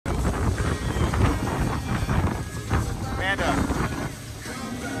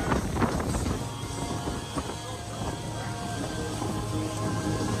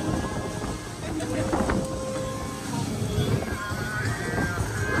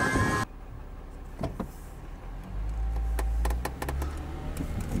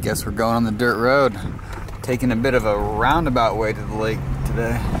guess we're going on the dirt road, taking a bit of a roundabout way to the lake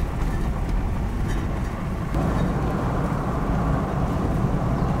today.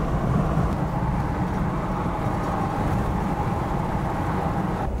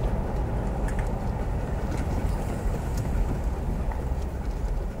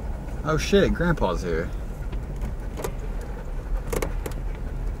 Oh shit, Grandpa's here.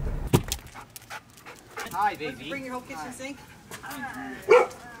 Hi, baby. Bring your whole kitchen sink.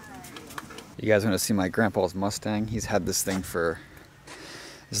 You guys want to see my grandpa's Mustang? He's had this thing for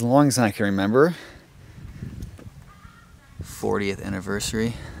as long as I can remember. 40th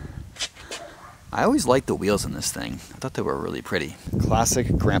anniversary. I always liked the wheels in this thing. I thought they were really pretty. Classic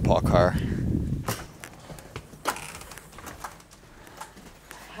grandpa car.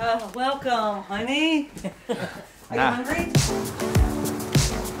 Welcome, honey. Are you hungry?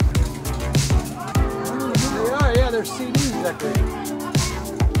 They are, yeah, they're CDs decorated.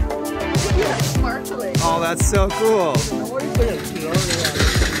 Yeah, sparkling. Oh, that's so cool.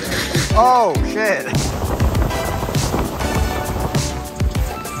 Oh, shit.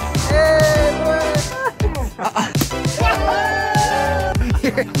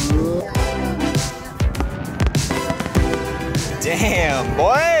 Damn,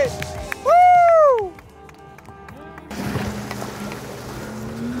 boy. Woo!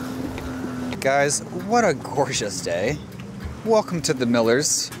 Guys, what a gorgeous day. Welcome to the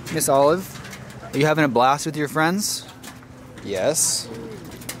Millers. Miss Olive, are you having a blast with your friends? Yes.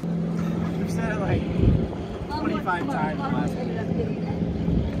 We've said it like 25 times last week.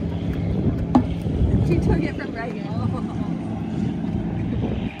 She took it from Reagan.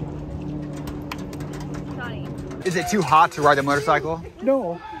 Johnny. Is it too hot to ride a motorcycle?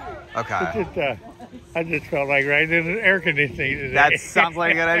 No. Okay. It's just, I just felt like riding in air conditioning today. That sounds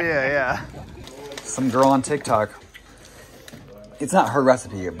like a good idea, yeah. Some girl on TikTok. It's not her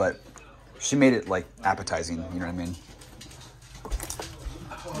recipe, but she made it like appetizing, you know what I mean?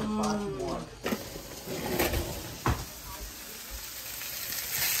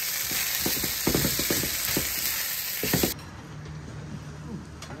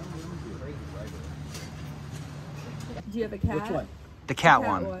 Do you have a cat? Which one? The cat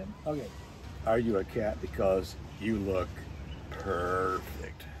one. Okay. Are you a cat because you look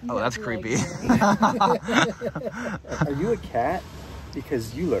perfect? Oh, that's creepy. Are you a cat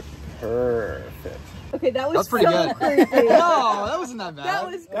because you look perfect? Okay, that was That's pretty so good. creepy. No, that wasn't that bad. That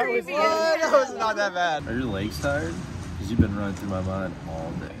was creepy. That was not that bad. Are your legs tired? Because you've been running through my mind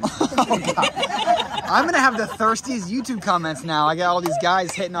all day. I'm gonna have the thirstiest YouTube comments now. I got all these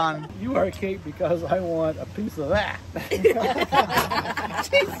guys hitting on. You are a cake because I want a piece of that. Jesus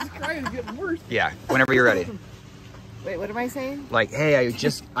Christ, it's getting worse. Yeah, whenever you're ready. Wait, what am I saying? Like, hey, I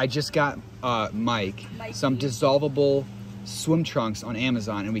just got Mike some dissolvable swim trunks on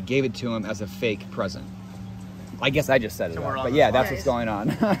Amazon, and we gave it to him as a fake present. I guess I just said it, but yeah, that's what's going on.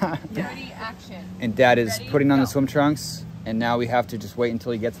 Dirty action. And Dad is putting on the swim trunks, and now we have to just wait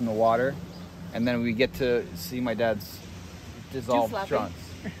until he gets in the water, and then we get to see my dad's dissolved trunks.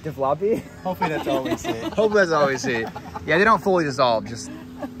 Floppy? Hopefully that's all we see. Hopefully that's all we see. Yeah, they don't fully dissolve, just...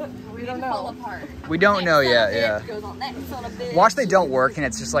 We don't know. Fall apart. We don't know yet, yeah. Goes on next on a bit. Watch they don't work, and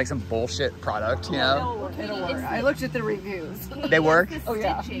it's just like some bullshit product, you know? It'll work. I looked at the reviews. They work? Oh,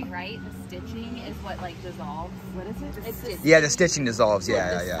 yeah. Stitching, right? The stitching is what like dissolves. What is it? It's stitching. Yeah, the stitching dissolves, The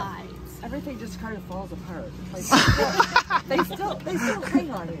yeah. sides. Everything just kind of falls apart. Like, they still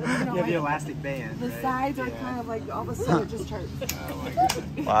hang on it. You know, You have the elastic band. the right? sides are kind of like all of a sudden it just turns. Oh my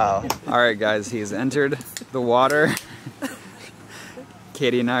God. Wow. All right, guys, he's entered the water.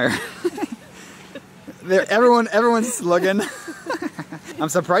 Katie and I are... Everyone's looking. I'm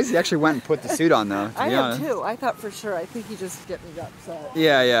surprised he actually went and put the suit on, though, to I be am honest. too. I thought for sure. I think he just get me upset.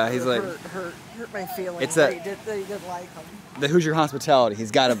 Yeah, he's like... hurt my feelings. It's that a- he didn't like him. The Hoosier hospitality. You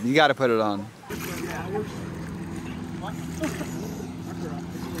got to put it on.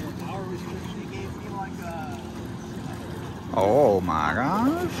 Oh my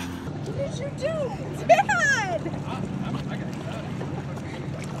gosh. What did you do? Dad!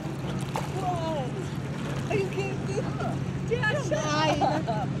 Whoa! You can't do that. Dad, shut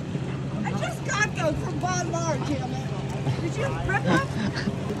up. I just got those from Bon Mar, damn it. Did you rip them?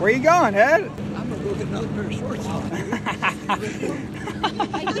 Where you going, Ed? I'm gonna go get another pair of shorts on.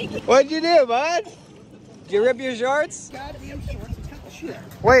 What'd you do, bud? Did you rip your shorts? Goddamn shorts. Cut the shit.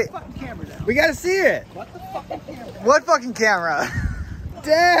 Wait, Fucking camera down. we gotta see it. What the fucking camera? What fucking camera?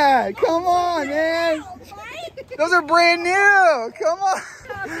 Dad, come on, man. Those are brand new. Come on.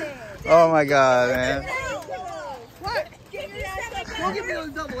 Oh my God, man. What? Go give me those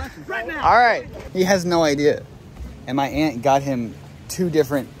double X's right now. All right. He has no idea. And my aunt got him two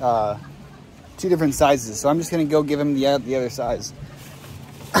different sizes. So I'm just gonna go give him the other size.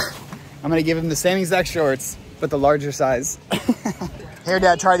 I'm gonna give him the same exact shorts, but the larger size. Here,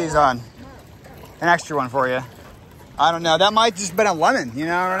 Dad, try these on. An extra one for you. I don't know. That might just been a lemon. You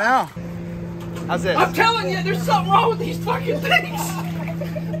know, I don't know. How's this? I'm telling you, there's something wrong with these fucking things.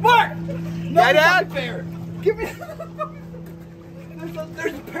 Mark! Yeah, Dad? Pair. Give me.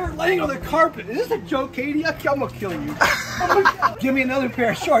 There's a pair laying on the carpet. Is this a joke, Katie? I'm gonna kill you. Give me another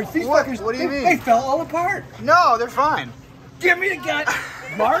pair of shorts. These fuckers, what do you mean? They fell all apart. No, they're fine. Give me a gut.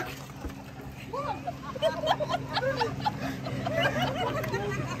 Mark?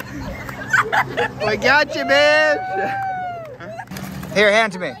 I got you, man. Here,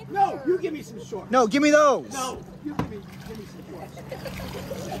 hand to me. No, you give me some shorts. No, give me those. No, you give me some shorts.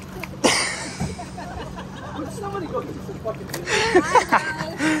 Would somebody go get some fucking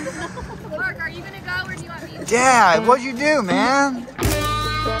Mark, are you gonna go or do you want me to? Dad, what'd you do, man?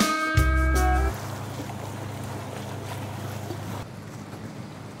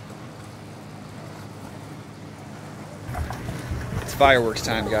 It's fireworks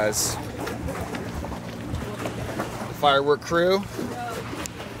time, guys. The firework crew.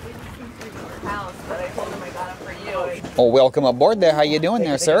 House, but I told him I got them for you. Oh, welcome aboard there. How you doing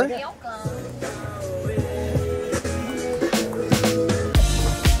there, sir?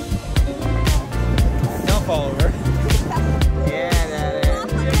 Don't fall over. Yeah, that is.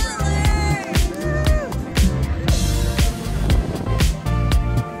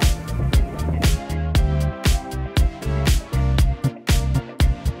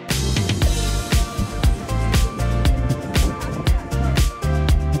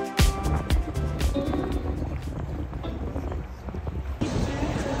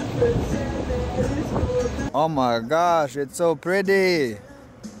 Oh my gosh, it's so pretty.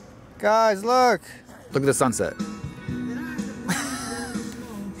 Guys, look. Look at the sunset.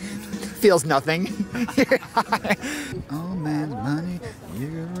 Feels nothing. Oh man's money, you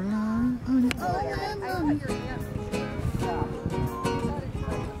can rely on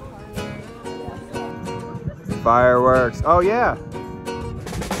your fireworks. Oh yeah.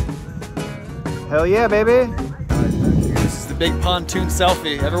 Hell yeah, baby. This is the big pontoon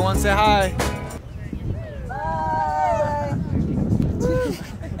selfie. Everyone say hi.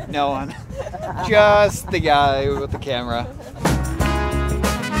 No one. Just the guy with the camera.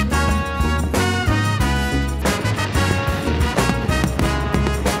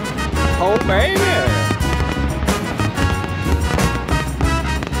 Oh, baby!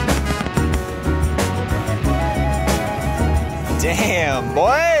 Damn,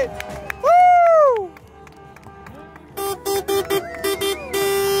 boy! Woo!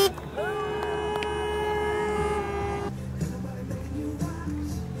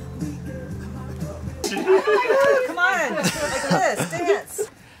 Come on, like this, dance.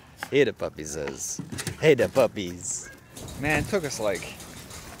 Hey the puppies says. Hey the puppies. Man, it took us like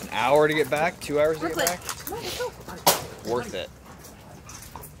an hour to get back, 2 hours to get back. Worth it.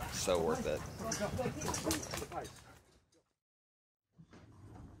 So worth it.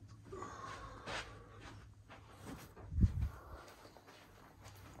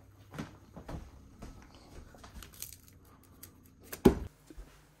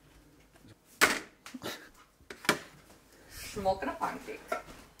 Smoking a pancake.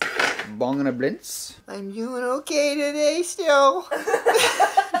 Bong and a blintz. I'm doing okay today still.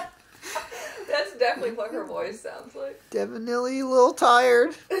 That's definitely what her voice sounds like. Definitely a little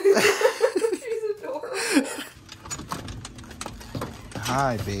tired. She's adorable.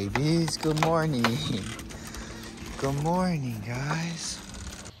 Hi babies, good morning. Good morning, guys.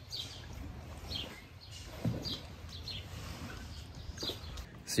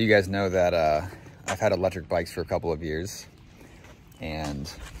 So you guys know that I've had electric bikes for a couple of years,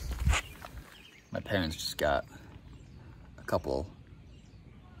 and my parents just got a couple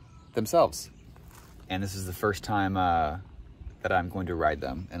themselves. And this is the first time that I'm going to ride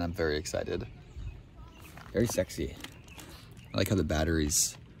them, and I'm very excited. Very sexy. I like how the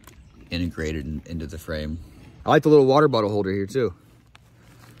battery's integrated into the frame. I like the little water bottle holder here too.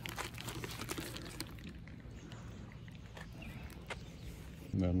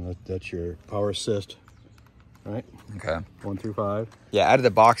 And that's your power assist, right? Okay. 1 through 5. Yeah, out of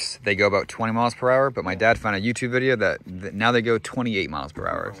the box, they go about 20 miles per hour, but my dad found a YouTube video that now they go 28 miles per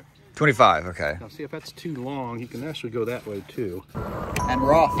hour. 25, okay. Now see, if that's too long, you can actually go that way too. And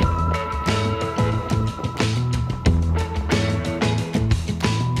we're off.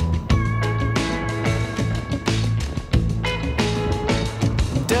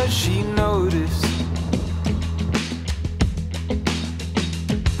 Does she notice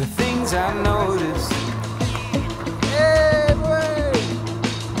the things I notice? Hey, boy!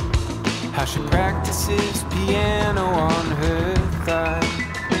 she practices piano on her thigh,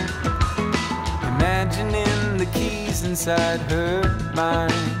 imagining the keys inside her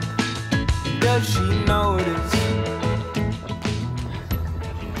mind. Does she notice?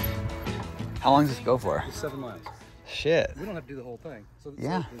 How long does this go for? 7 miles. Shit. We don't have to do the whole thing. So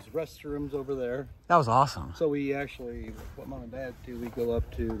Yeah. there's restrooms over there. That was awesome. So we actually, what Mom and Dad do, we go up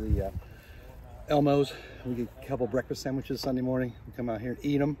to the Elmo's. We get a couple breakfast sandwiches Sunday morning. We come out here and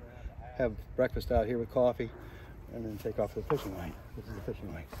eat them, have breakfast out here with coffee, and then take off to the fishing lake. This is the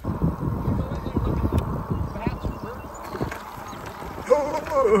fishing lake.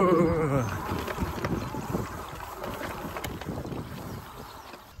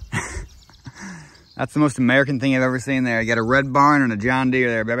 That's the most American thing I've ever seen there. You got a red barn and a John Deere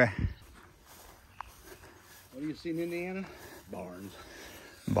there, baby. What do you see in Indiana? Barns.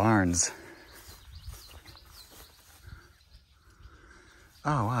 Barns.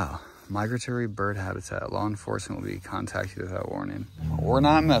 Oh, wow. Migratory bird habitat. Law enforcement will be contacted without warning. We're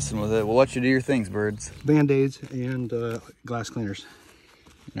not messing with it. We'll let you do your things, birds. Band-Aids and glass cleaners.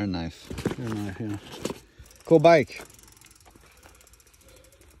 And a knife. And a knife, yeah. Cool bike.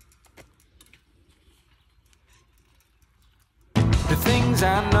 The things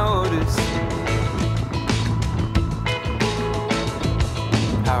I notice,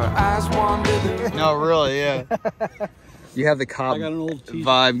 our eyes wander the... No, really, yeah. You have the cop I got an old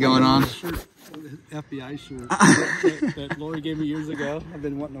vibe going on. Shirt, FBI shirt that Lori gave me years ago. I've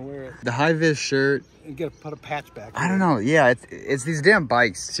been wanting to wear it. The high-vis shirt. And put a patch back. I don't know. Yeah, it's these damn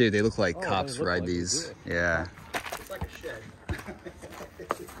bikes, too. They look like Oh, cops they look ride like they these. do. Yeah. It's like a shed.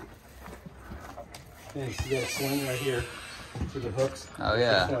 Yeah, you got a swing right here. See the hooks? Oh,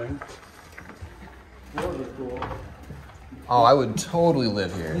 yeah. Swing. Those are cool. Oh, I would totally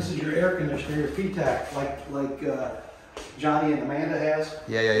live here. This is your air conditioner, your P-TAC, like Johnny and Amanda has.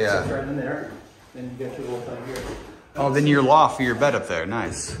 Yeah, yeah, yeah. It's right in there. Then you get your little thing here. Oh, then your loft for your bed up there.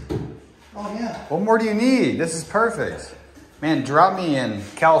 Nice. Oh, yeah. What more do you need? This is perfect. Man, drop me in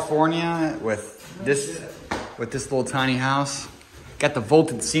California with this little tiny house. Got the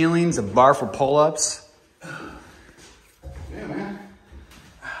vaulted ceilings, a bar for pull-ups. Yeah, man.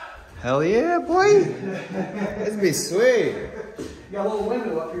 Hell yeah, boy. This would be sweet. You got a little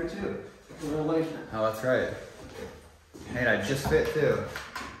window up here, too. Ventilation. Oh, that's right. Hey, I just fit, too.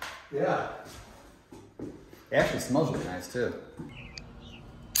 Yeah. It actually smells really nice, too.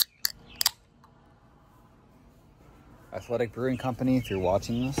 Athletic Brewing Company, if you're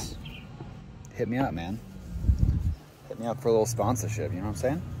watching this, hit me up, man. Hit me up for a little sponsorship, you know what I'm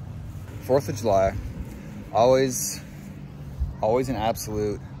saying? 4th of July, always an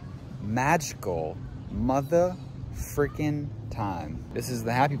absolute magical mother freaking time. This is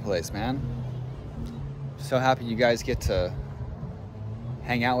the happy place, man. So happy you guys get to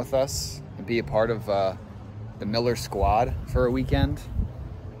hang out with us and be a part of the Miller squad for a weekend.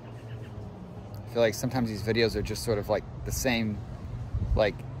 I feel like sometimes these videos are just sort of like the same,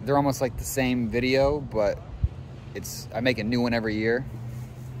 like they're almost like the same video, but I make a new one every year.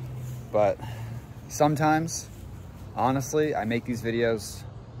 But sometimes, honestly, I make these videos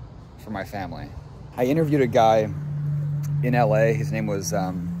for my family. I interviewed a guy in LA. His name was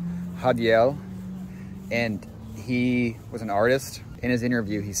Hadiel, and he was an artist. In his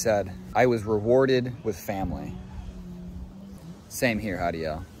interview, he said, "I was rewarded with family." Same here,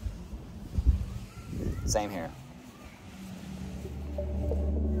 Hadiel. Same here.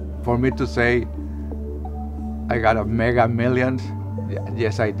 For me to say I got a mega millions,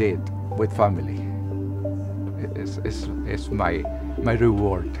 yes, I did, with family. It's my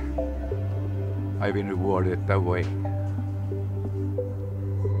reward. I've been rewarded that way.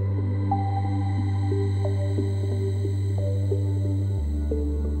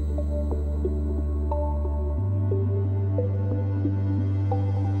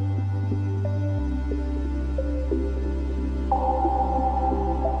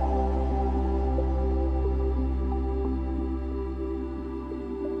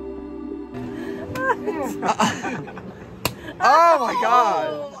 Oh my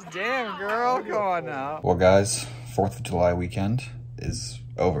God. Damn, girl. Come on now. Well, guys, 4th of July weekend is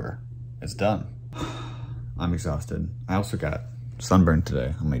over. It's done. I'm exhausted. I also got sunburned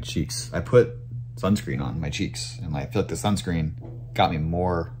today on my cheeks. I put sunscreen on my cheeks, and I feel like the sunscreen got me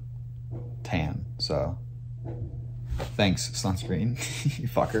more tan. So thanks, sunscreen, you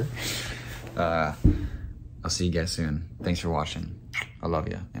fucker. I'll see you guys soon. Thanks for watching. I love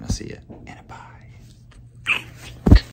you, and I'll see you in a